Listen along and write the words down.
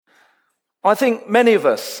I think many of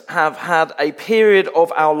us have had a period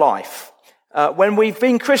of our life when we've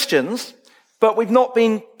been Christians, but we've not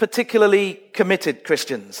been particularly committed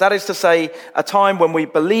Christians. That is to say, a time when we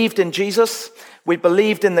believed in Jesus, we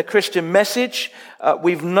believed in the Christian message,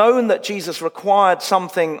 we've known that Jesus required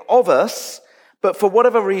something of us, but for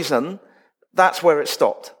whatever reason, that's where it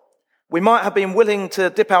stopped. We might have been willing to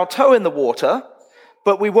dip our toe in the water,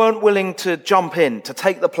 but we weren't willing to jump in, to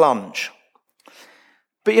take the plunge.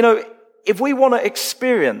 But if we want to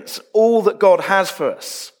experience all that God has for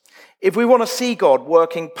us, if we want to see God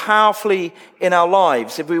working powerfully in our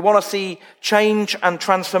lives, if we want to see change and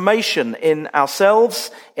transformation in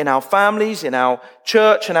ourselves, in our families, in our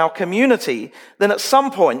church and our community, then at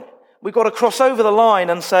some point we've got to cross over the line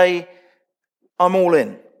and say, I'm all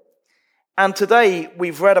in. And today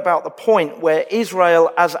we've read about the point where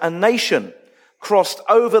Israel as a nation crossed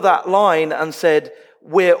over that line and said,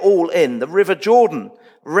 we're all in. The River Jordan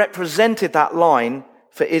represented that line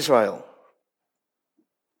for Israel.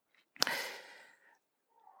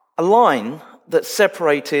 A line that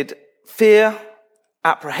separated fear,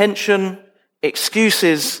 apprehension,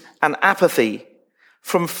 excuses, and apathy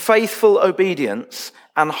from faithful obedience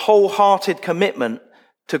and wholehearted commitment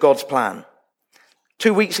to God's plan.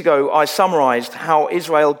 2 weeks ago, I summarized how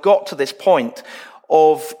Israel got to this point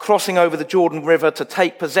of crossing over the Jordan River to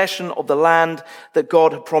take possession of the land that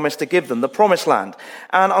God had promised to give them, the Promised Land.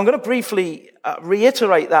 And I'm going to briefly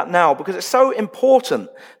reiterate that now because it's so important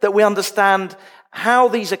that we understand how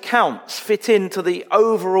these accounts fit into the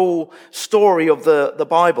overall story of the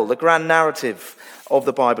Bible, the grand narrative of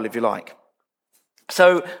the Bible, if you like.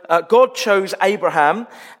 So God chose Abraham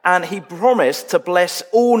and he promised to bless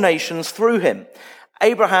all nations through him.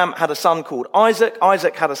 Abraham had a son called Isaac.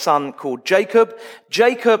 Isaac had a son called Jacob.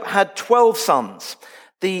 Jacob had 12 sons,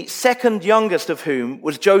 the second youngest of whom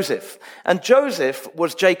was Joseph. And Joseph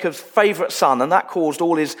was Jacob's favorite son, and that caused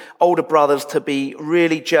all his older brothers to be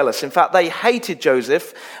really jealous. In fact, they hated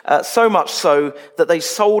Joseph, so much so that they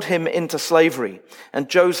sold him into slavery. And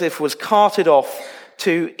Joseph was carted off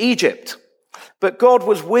to Egypt. But God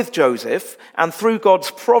was with Joseph, and through God's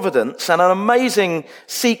providence and an amazing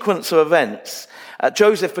sequence of events,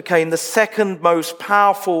 Joseph became the second most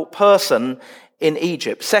powerful person in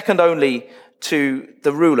Egypt, second only to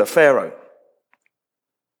the ruler, Pharaoh.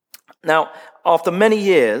 Now, after many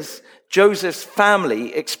years, Joseph's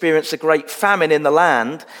family experienced a great famine in the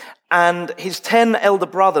land, and his 10 elder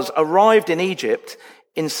brothers arrived in Egypt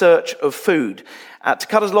in search of food. To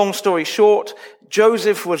cut a long story short,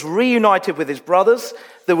 Joseph was reunited with his brothers.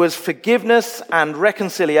 There was forgiveness and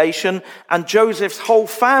reconciliation, and Joseph's whole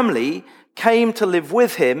family came to live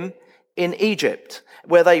with him in Egypt,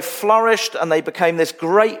 where they flourished and they became this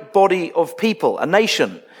great body of people, a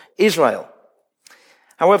nation, Israel.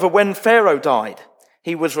 However, when Pharaoh died,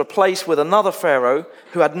 he was replaced with another Pharaoh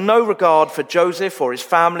who had no regard for Joseph or his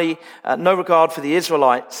family, no regard for the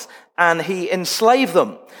Israelites, and he enslaved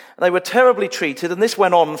them. They were terribly treated, and this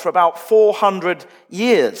went on for about 400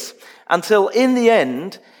 years, until in the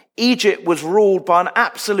end, Egypt was ruled by an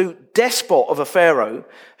absolute despot of a Pharaoh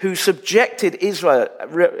who subjected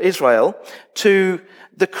Israel to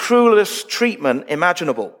the cruelest treatment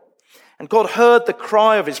imaginable. And God heard the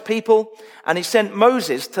cry of his people, and he sent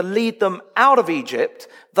Moses to lead them out of Egypt,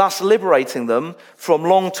 thus liberating them from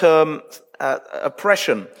long-term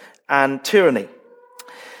oppression and tyranny.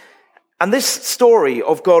 And this story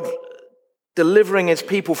of God delivering his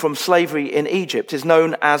people from slavery in Egypt is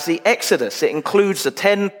known as the Exodus. It includes the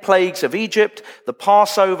 10 plagues of Egypt, the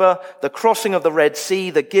Passover, the crossing of the Red Sea,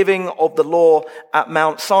 the giving of the law at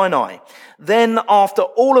Mount Sinai. Then, after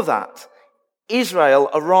all of that, Israel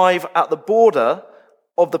arrive at the border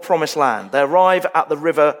of the Promised Land. They arrive at the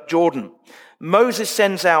River Jordan. Moses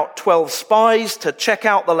sends out 12 spies to check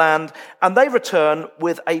out the land, and they return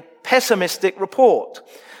with a pessimistic report.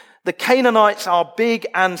 The Canaanites are big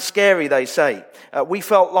and scary, they say. We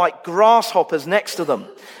felt like grasshoppers next to them.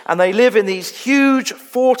 And they live in these huge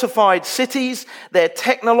fortified cities. They're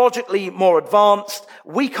technologically more advanced.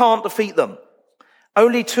 We can't defeat them.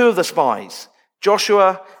 Only 2 of the spies,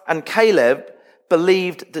 Joshua and Caleb,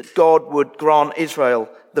 believed that God would grant Israel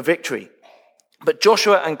the victory. But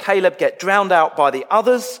Joshua and Caleb get drowned out by the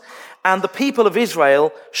others, and the people of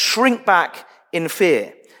Israel shrink back in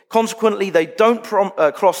fear. Consequently, they don't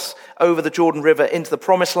cross over the Jordan River into the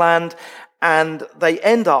Promised Land, and they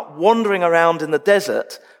end up wandering around in the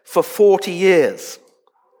desert for 40 years.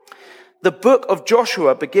 The book of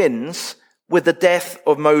Joshua begins with the death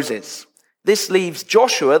of Moses. This leaves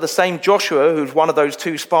Joshua, the same Joshua who's one of those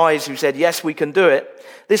 2 spies who said, yes, we can do it.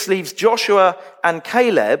 This leaves Joshua and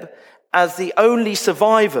Caleb as the only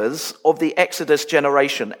survivors of the Exodus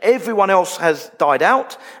generation. Everyone else has died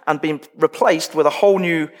out and been replaced with a whole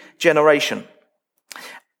new generation.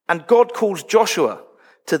 And God calls Joshua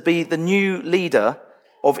to be the new leader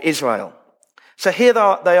of Israel. So here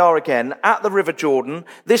they are again at the River Jordan,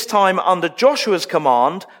 this time under Joshua's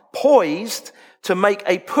command, poised to make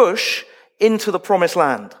a push into the promised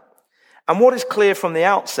land. And what is clear from the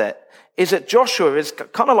outset is that Joshua is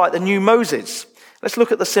kind of like the new Moses. Let's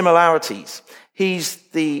look at the similarities. He's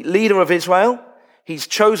the leader of Israel. He's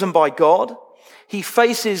chosen by God. He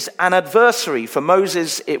faces an adversary. For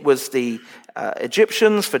Moses, it was the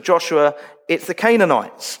Egyptians. For Joshua, it's the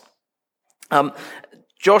Canaanites.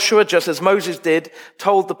 Joshua, just as Moses did,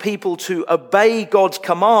 told the people to obey God's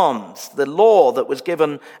commands, the law that was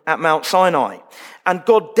given at Mount Sinai. And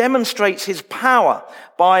God demonstrates his power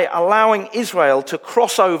by allowing Israel to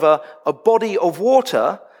cross over a body of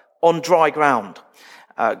water on dry ground.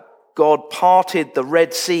 God parted the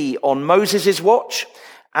Red Sea on Moses' watch,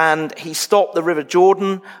 and he stopped the River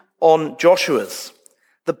Jordan on Joshua's.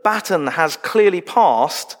 The baton has clearly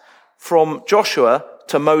passed from Joshua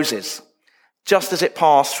to Moses, just as it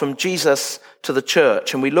passed from Jesus to the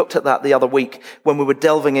church. And we looked at that the other week when we were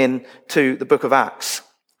delving into the book of Acts.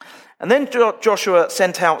 And then Joshua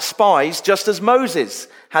sent out spies, just as Moses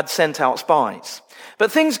had sent out spies.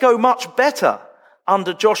 But things go much better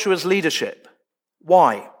under Joshua's leadership.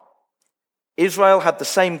 Why? Israel had the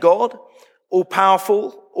same God,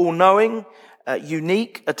 all-powerful, all-knowing,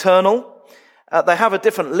 unique, eternal. They have a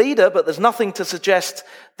different leader, but there's nothing to suggest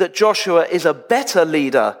that Joshua is a better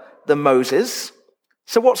leader than Moses.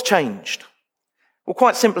 So what's changed? Well,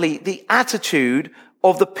 quite simply, the attitude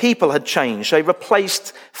of the people had changed. They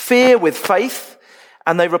replaced fear with faith,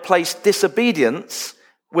 and they replaced disobedience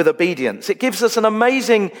with obedience. It gives us an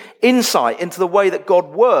amazing insight into the way that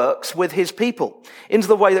God works with his people, into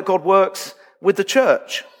the way that God works with the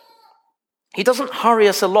church. He doesn't hurry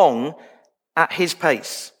us along at his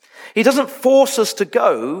pace. He doesn't force us to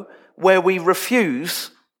go where we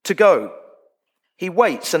refuse to go. He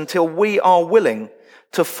waits until we are willing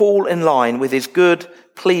to fall in line with his good,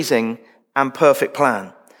 pleasing, and perfect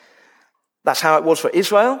plan. That's how it was for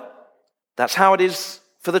Israel. That's how it is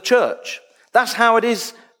for the church. That's how it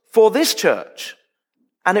is for this church.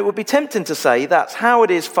 And it would be tempting to say that's how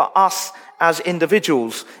it is for us as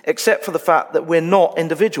individuals, except for the fact that we're not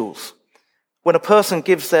individuals. When a person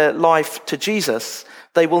gives their life to Jesus,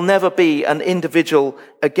 they will never be an individual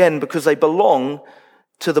again because they belong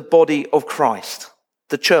to the body of Christ,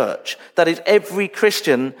 the church. That is, every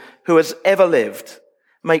Christian who has ever lived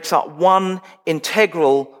makes up one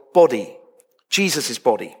integral body, Jesus'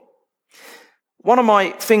 body. One of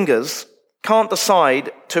my fingers can't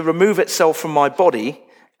decide to remove itself from my body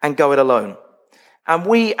and go it alone. And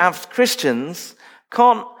we as Christians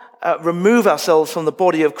can't remove ourselves from the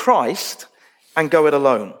body of Christ and go it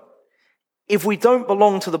alone. If we don't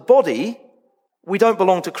belong to the body, we don't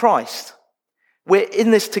belong to Christ. We're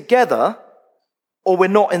in this together, or we're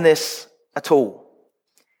not in this at all.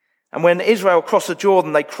 And when Israel crossed the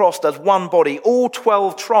Jordan, they crossed as one body. All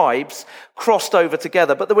 12 tribes crossed over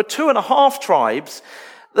together. But there were 2.5 tribes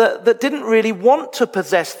that didn't really want to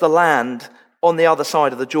possess the land on the other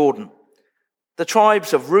side of the Jordan. The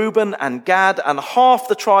tribes of Reuben and Gad and half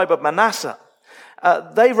the tribe of Manasseh,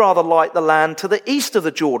 they rather liked the land to the east of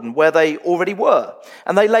the Jordan where they already were.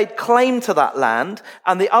 And they laid claim to that land,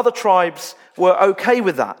 and the other tribes were okay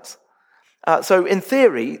with that. So in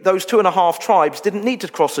theory, those 2.5 tribes didn't need to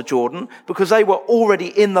cross the Jordan because they were already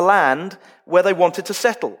in the land where they wanted to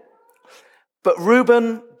settle. But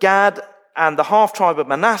Reuben, Gad, and the half tribe of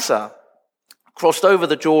Manasseh crossed over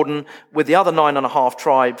the Jordan with the other 9.5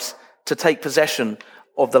 tribes to take possession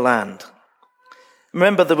of the land.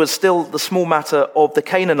 Remember, there was still the small matter of the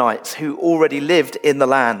Canaanites who already lived in the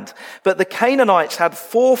land. But the Canaanites had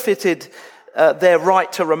forfeited their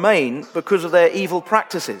right to remain because of their evil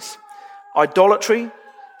practices. Idolatry,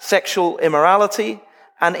 sexual immorality,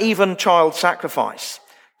 and even child sacrifice.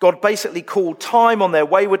 God basically called time on their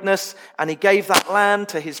waywardness, and he gave that land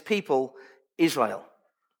to his people, Israel.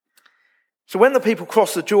 So when the people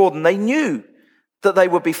crossed the Jordan, they knew that they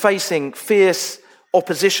would be facing fierce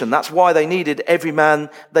opposition. That's why they needed every man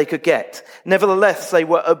they could get. Nevertheless, they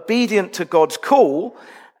were obedient to God's call,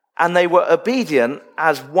 and they were obedient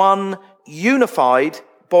as one unified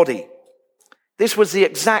body. This was the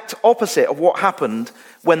exact opposite of what happened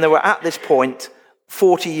when they were at this point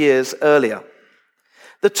 40 years earlier.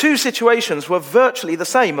 The two situations were virtually the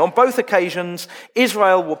same. On both occasions,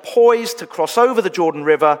 Israel were poised to cross over the Jordan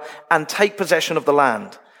River and take possession of the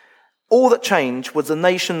land. All that changed was the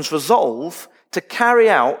nation's resolve to carry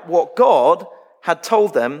out what God had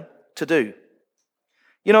told them to do.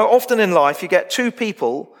 You know, often in life you get two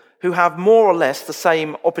people who have more or less the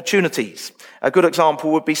same opportunities. A good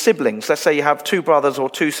example would be siblings. Let's say you have two brothers or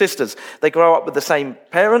two sisters. They grow up with the same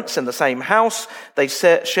parents in the same house. They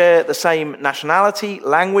share the same nationality,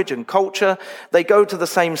 language, and culture. They go to the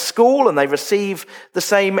same school and they receive the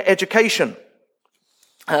same education.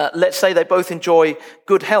 Let's say they both enjoy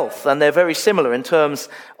good health and they're very similar in terms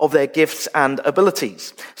of their gifts and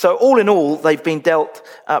abilities. So all in all, they've been dealt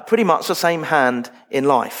pretty much the same hand in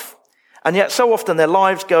life. And yet so often their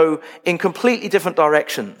lives go in completely different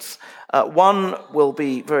directions. One will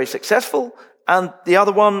be very successful and the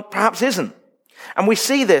other one perhaps isn't. And we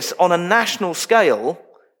see this on a national scale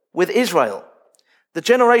with Israel. The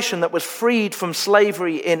generation that was freed from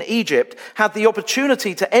slavery in Egypt had the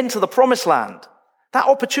opportunity to enter the promised land. That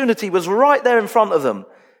opportunity was right there in front of them,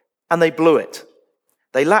 and they blew it.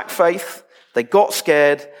 They lacked faith, they got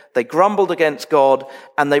scared, they grumbled against God,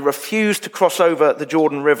 and they refused to cross over the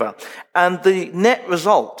Jordan River. And the net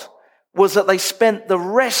result was that they spent the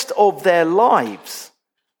rest of their lives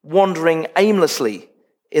wandering aimlessly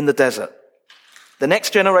in the desert. The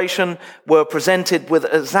next generation were presented with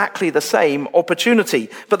exactly the same opportunity,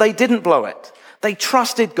 but they didn't blow it. They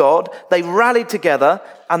trusted God, they rallied together,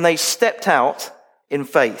 and they stepped out in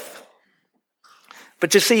faith.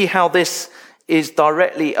 But you see how this is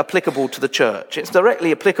directly applicable to the church. It's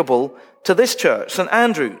directly applicable to this church, St.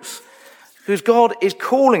 Andrew's, whose God is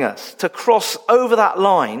calling us to cross over that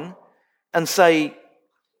line and say,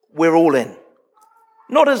 we're all in.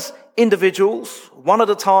 Not as individuals, one at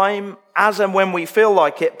a time, as and when we feel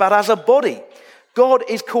like it, but as a body. God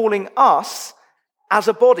is calling us as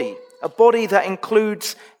a body that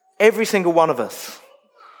includes every single one of us.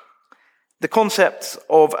 The concept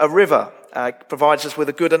of a river provides us with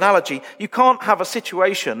a good analogy. You can't have a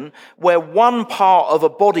situation where one part of a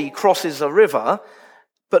body crosses a river,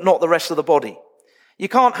 but not the rest of the body. You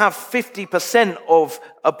can't have 50% of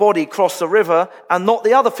a body cross the river and not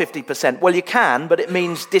the other 50%. Well, you can, but it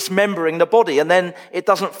means dismembering the body, and then it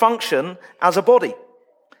doesn't function as a body.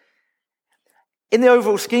 In the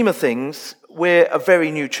overall scheme of things, we're a very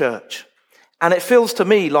new church. And it feels to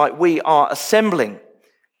me like we are assembling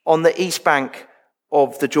on the east bank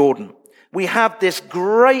of the Jordan. We have this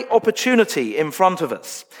great opportunity in front of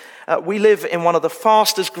us. We live in one of the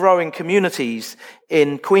fastest growing communities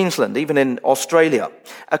in Queensland, even in Australia.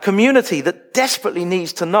 A community that desperately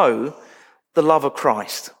needs to know the love of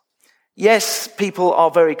Christ. Yes, people are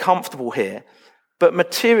very comfortable here, but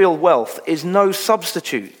material wealth is no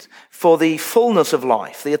substitute for the fullness of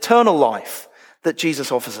life, the eternal life that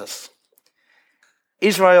Jesus offers us.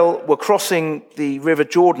 Israel were crossing the River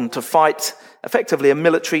Jordan to fight effectively a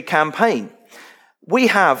military campaign. We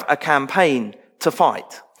have a campaign to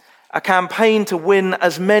fight, a campaign to win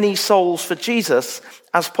as many souls for Jesus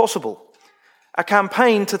as possible, a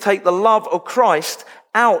campaign to take the love of Christ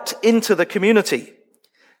out into the community.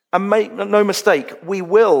 And make no mistake, we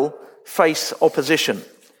will face opposition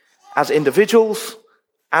as individuals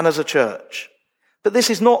and as a church. But this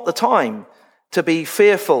is not the time to be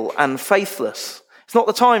fearful and faithless. It's not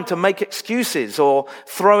the time to make excuses or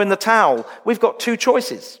throw in the towel. We've got two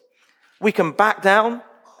choices. We can back down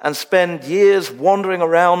and spend years wandering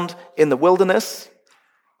around in the wilderness,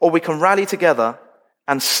 or we can rally together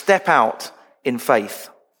and step out in faith.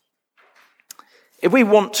 If we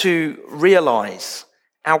want to realize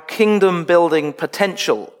our kingdom building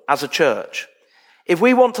potential as a church, if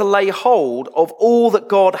we want to lay hold of all that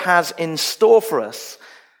God has in store for us,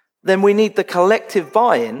 then we need the collective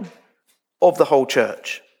buy-in of the whole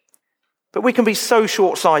church. But we can be so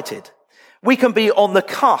short-sighted. We can be on the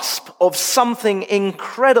cusp of something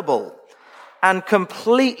incredible and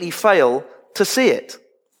completely fail to see it.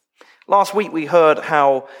 Last week we heard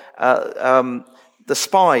how the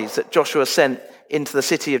spies that Joshua sent into the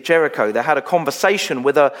city of Jericho, they had a conversation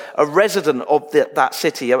with a resident of that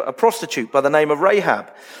city, a prostitute by the name of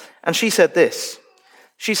Rahab. And she said this.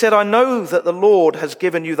 She said, I know that the Lord has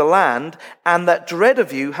given you the land and that dread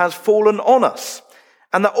of you has fallen on us,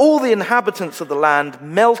 and that all the inhabitants of the land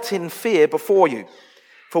melt in fear before you.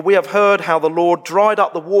 For we have heard how the Lord dried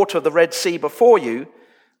up the water of the Red Sea before you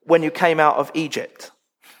when you came out of Egypt.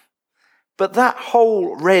 But that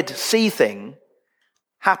whole Red Sea thing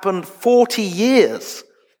happened 40 years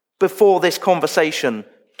before this conversation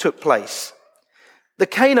took place. The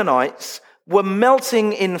Canaanites were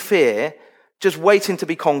melting in fear, just waiting to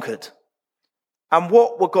be conquered. And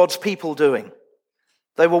what were God's people doing?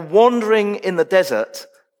 They were wandering in the desert,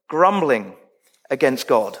 grumbling against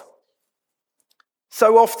God.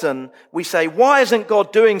 So often we say, why isn't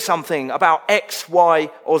God doing something about X,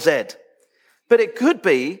 Y, or Z? But it could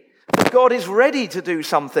be that God is ready to do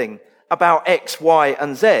something about X, Y,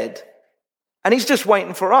 and Z, and he's just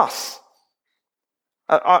waiting for us.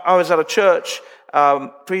 I was at a church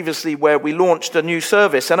previously where we launched a new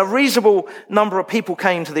service, and a reasonable number of people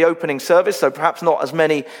came to the opening service, so perhaps not as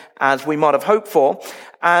many as we might have hoped for.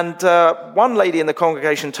 And one lady in the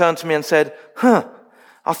congregation turned to me and said,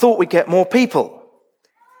 I thought we'd get more people.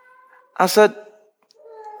 I said,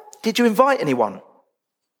 did you invite anyone?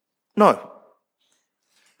 No.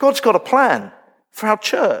 God's got a plan for our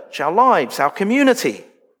church, our lives, our community.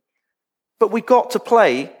 But we've got to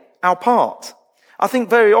play our part. I think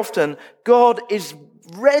very often God is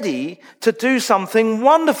ready to do something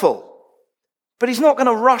wonderful, but he's not going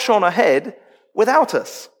to rush on ahead without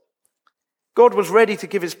us. God was ready to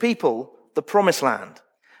give his people the promised land,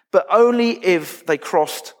 but only if they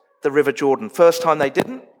crossed the River Jordan. First time they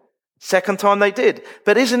didn't, second time they did.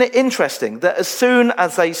 But isn't it interesting that as soon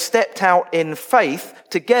as they stepped out in faith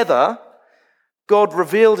together, God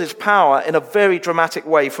revealed his power in a very dramatic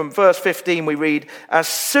way. From verse 15 we read, as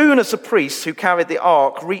soon as the priests who carried the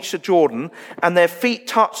ark reached the Jordan and their feet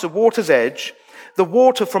touched the water's edge, the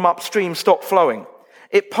water from upstream stopped flowing.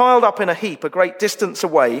 It piled up in a heap a great distance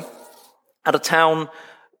away at a town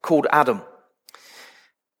called Adam.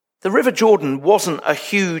 The River Jordan wasn't a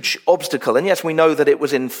huge obstacle, and yes, we know that it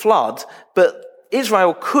was in flood, but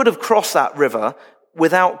Israel could have crossed that river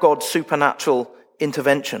without God's supernatural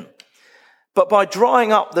intervention. But by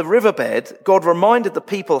drying up the riverbed, God reminded the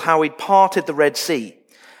people how he'd parted the Red Sea.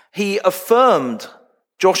 He affirmed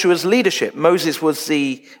Joshua's leadership. Joshua was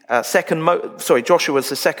the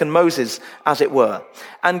second Moses, as it were.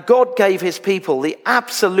 And God gave his people the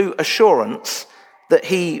absolute assurance that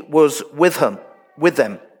he was with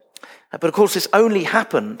them. But of course, this only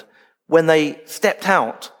happened when they stepped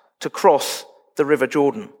out to cross the River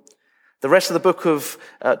Jordan. The rest of the book of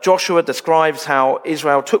Joshua describes how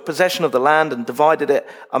Israel took possession of the land and divided it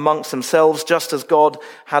amongst themselves, just as God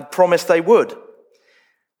had promised they would.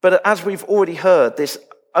 But as we've already heard, this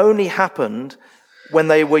only happened when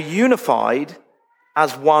they were unified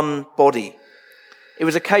as one body. It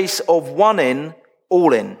was a case of one in,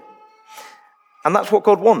 all in. And that's what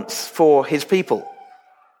God wants for his people.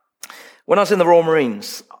 When I was in the Royal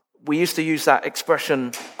Marines, we used to use that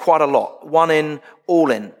expression quite a lot, one in,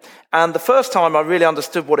 all in. And the first time I really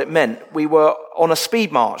understood what it meant, we were on a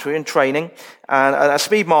speed march. We were in training, and a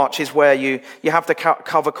speed march is where you have to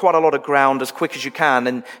cover quite a lot of ground as quick as you can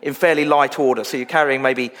and in fairly light order. So you're carrying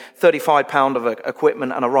maybe 35 pounds of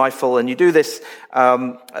equipment and a rifle, and you do this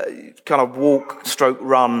kind of walk stroke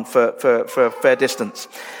run for a fair distance.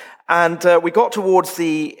 And we got towards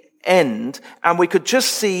the end, and we could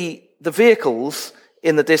just see the vehicles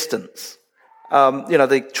in the distance.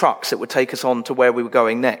 The trucks that would take us on to where we were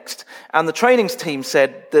going next. And the training team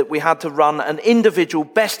said that we had to run an individual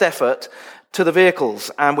best effort to the vehicles,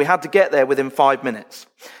 and we had to get there within 5 minutes.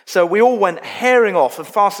 So we all went herring off as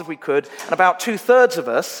fast as we could, and about 2/3 of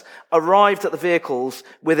us arrived at the vehicles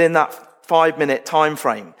within that 5-minute time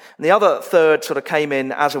frame. And the other third sort of came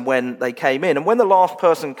in as and when they came in. And when the last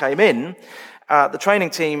person came in, the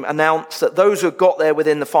training team announced that those who got there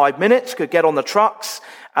within the 5 minutes could get on the trucks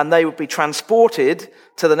and they would be transported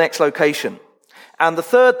to the next location. And the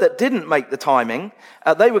third that didn't make the timing,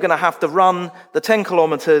 they were going to have to run the 10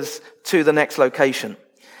 kilometers to the next location.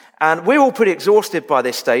 And we were all pretty exhausted by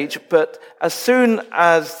this stage, but as soon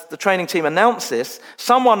as the training team announced this,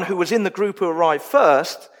 someone who was in the group who arrived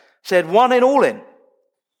first said, one in, all in.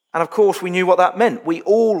 And of course, we knew what that meant. We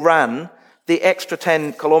all ran the extra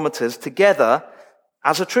 10 kilometers together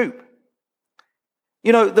as a troop.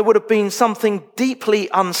 There would have been something deeply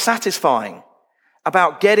unsatisfying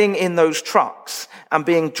about getting in those trucks and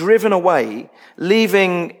being driven away,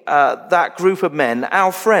 leaving that group of men,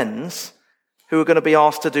 our friends, who are going to be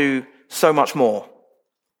asked to do so much more.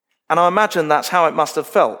 And I imagine that's how it must have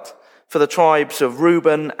felt for the tribes of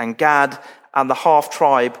Reuben and Gad and the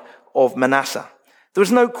half-tribe of Manasseh. There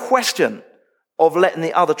was no question of letting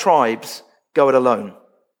the other tribes go it alone.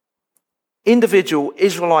 Individual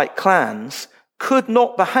Israelite clans could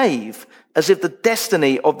not behave as if the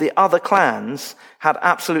destiny of the other clans had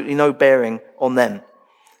absolutely no bearing on them.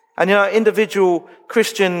 And individual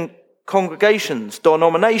Christian congregations,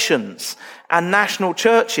 denominations, and national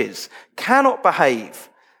churches cannot behave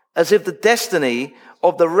as if the destiny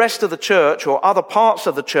of the rest of the church or other parts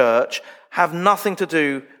of the church have nothing to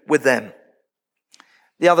do with them.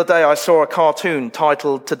 The other day I saw a cartoon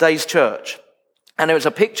titled Today's Church, and it was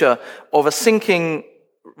a picture of a sinking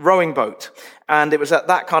rowing boat, and it was at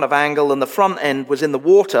that kind of angle, and the front end was in the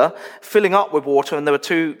water, filling up with water, and there were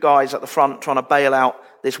two guys at the front trying to bail out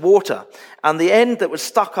this water. And the end that was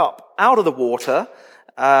stuck up out of the water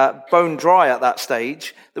bone dry at that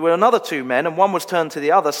stage, there were another two men, and one was turned to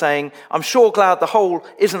the other saying, "I'm sure glad the hole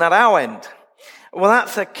isn't at our end." Well,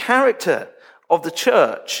 that's a caricature of the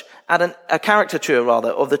church at an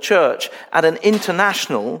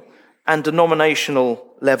international and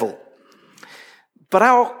denominational level. But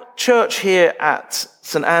our church here at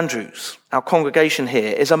St. Andrews, our congregation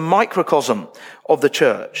here, is a microcosm of the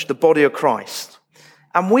church, the body of Christ.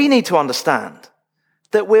 And we need to understand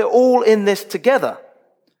that we're all in this together,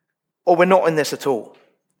 or we're not in this at all.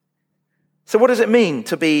 So what does it mean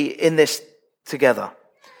to be in this together?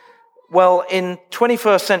 Well, in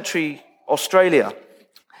 21st century Australia,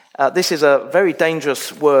 this is a very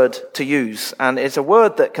dangerous word to use, and it's a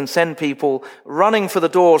word that can send people running for the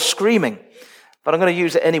doors screaming, but I'm going to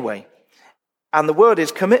use it anyway. And the word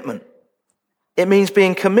is commitment. It means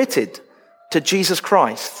being committed to Jesus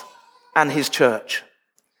Christ and his church.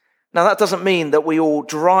 Now, that doesn't mean that we all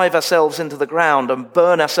drive ourselves into the ground and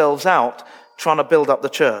burn ourselves out trying to build up the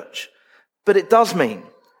church. But it does mean,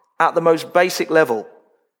 at the most basic level,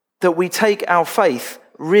 that we take our faith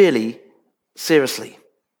really seriously.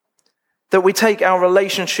 That we take our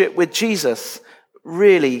relationship with Jesus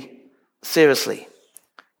really seriously.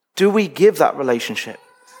 Do we give that relationship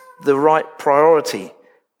the right priority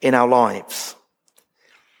in our lives?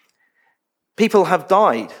 People have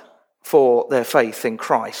died for their faith in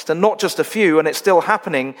Christ, and not just a few, and it's still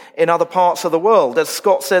happening in other parts of the world. As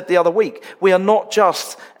Scott said the other week, we are not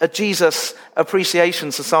just a Jesus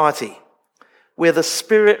appreciation society. We're the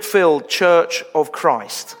Spirit-filled church of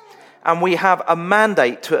Christ, and we have a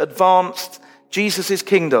mandate to advance Jesus'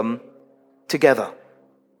 kingdom together.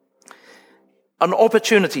 An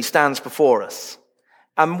opportunity stands before us,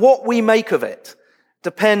 and what we make of it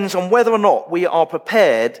depends on whether or not we are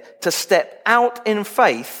prepared to step out in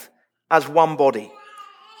faith as one body.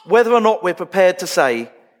 Whether or not we're prepared to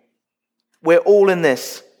say, we're all in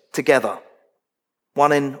this together.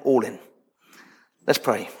 One in, all in. Let's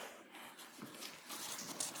pray.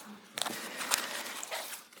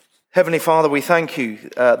 Heavenly Father, we thank you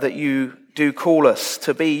that you do call us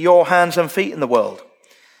to be your hands and feet in the world,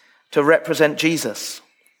 to represent Jesus,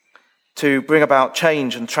 to bring about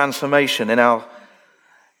change and transformation in our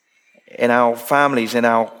families, in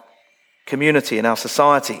our community, in our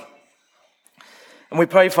society. And we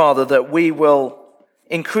pray, Father, that we will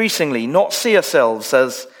increasingly not see ourselves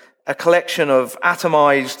as a collection of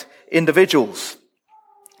atomized individuals.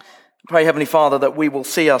 Pray, Heavenly Father, that we will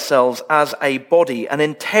see ourselves as a body, an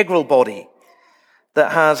integral body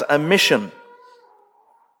that has a mission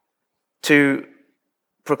to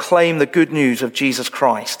proclaim the good news of Jesus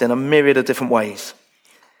Christ in a myriad of different ways.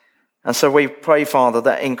 And so we pray, Father,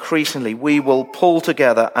 that increasingly we will pull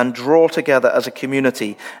together and draw together as a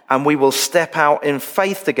community, and we will step out in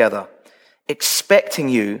faith together, expecting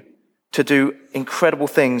you to do incredible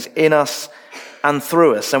things in us and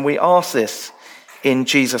through us. And we ask this in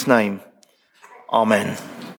Jesus' name. Amen.